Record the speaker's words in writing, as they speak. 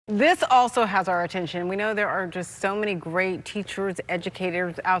This also has our attention. We know there are just so many great teachers,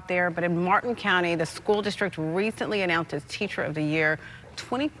 educators out there, but in Martin County, the school district recently announced its Teacher of the Year.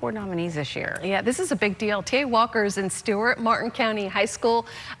 24 nominees this year. Yeah, this is a big deal. Tia Walker's in Stewart, Martin County High School,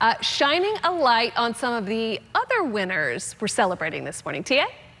 shining a light on some of the other winners we're celebrating this morning. Tia?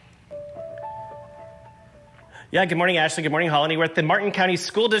 Yeah, good morning, Ashley. Good morning, Holly. We're at the Martin County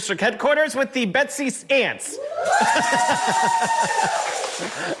School District headquarters with the Betsy Ants.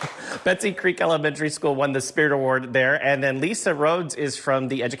 Betsy Creek Elementary School won the Spirit Award there. And then Lisa Rhodes is from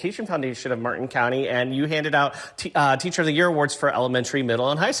the Education Foundation of Martin County. And you handed out Teacher of the Year awards for elementary, middle,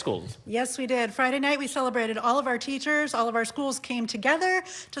 and high schools. Yes, we did. Friday night, we celebrated all of our teachers. All of our schools came together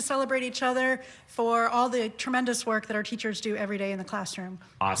to celebrate each other for all the tremendous work that our teachers do every day in the classroom.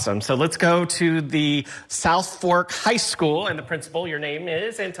 Awesome. So let's go to the South Fork High School. And the principal, your name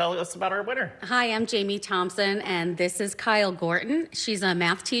is, and tell us about our winner. Hi, I'm Jamie Thompson, and this is Kyle Gorton. She's a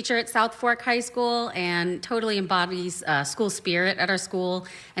math teacher at South Fork High School and totally embodies school spirit at our school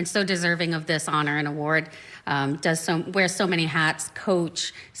and so deserving of this honor and award. Wears so many hats,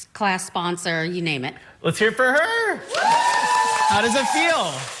 coach, class sponsor, you name it. Let's hear it for her. How does it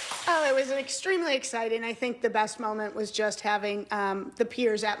feel? Oh, it was extremely exciting. I think the best moment was just having the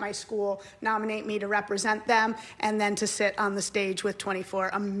peers at my school nominate me to represent them and then to sit on the stage with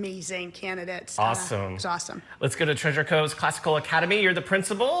 24 amazing candidates. Awesome. It was awesome. Let's go to Treasure Cove's Classical Academy. You're the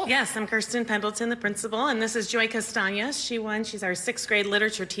principal? Yes, I'm Kirsten Pendleton, the principal, and this is Joy Castañas. She won. She's our 6th grade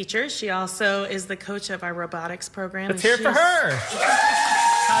literature teacher. She also is the coach of our robotics program. Let's hear it for her.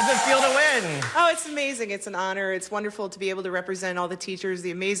 How does it feel to win? Oh, it's amazing. It's an honor. It's wonderful to be able to represent all the teachers,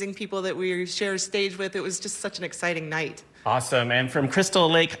 the amazing people that we share a stage with. It was just such an exciting night. Awesome. And from Crystal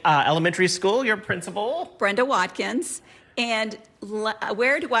Lake Elementary School, your principal? Brenda Watkins. And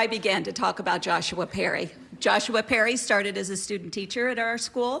where do I begin to talk about Joshua Perry? Joshua Perry started as a student teacher at our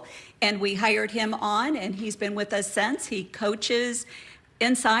school, and we hired him on, and he's been with us since. He coaches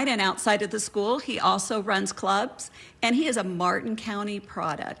inside and outside of the school. He also runs clubs, and he is a Martin County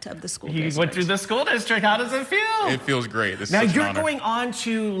product of the school district. He went through the school district. How does it feel? It feels great. Now you're going on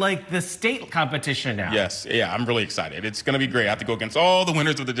to like the state competition now. Yes, yeah, I'm really excited. It's going to be great. I have to go against all the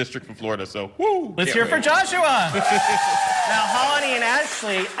winners of the district from Florida, so woo! Let's hear it for Joshua. Now, Holly and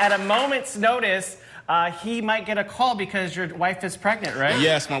Ashley, at a moment's notice, he might get a call because your wife is pregnant, right?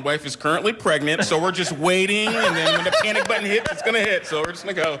 Yes, my wife is currently pregnant, so we're just waiting, and then when the panic button hits, it's going to hit, so we're just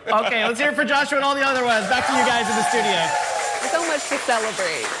going to go. Okay, let's hear it for Joshua and all the other ones. Back to you guys in the studio. So much to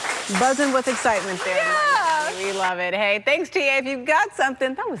celebrate. Buzzing with excitement there. Yeah. We love it. Hey, thanks, TA. If you've got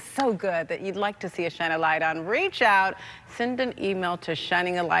something that was so good that you'd like to see us shine a light on, reach out. Send an email to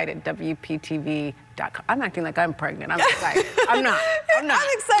shiningalight@wptv.com. I'm acting like I'm pregnant. I'm excited. I'm not. I'm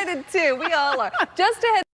excited, too. We all are. Just ahead.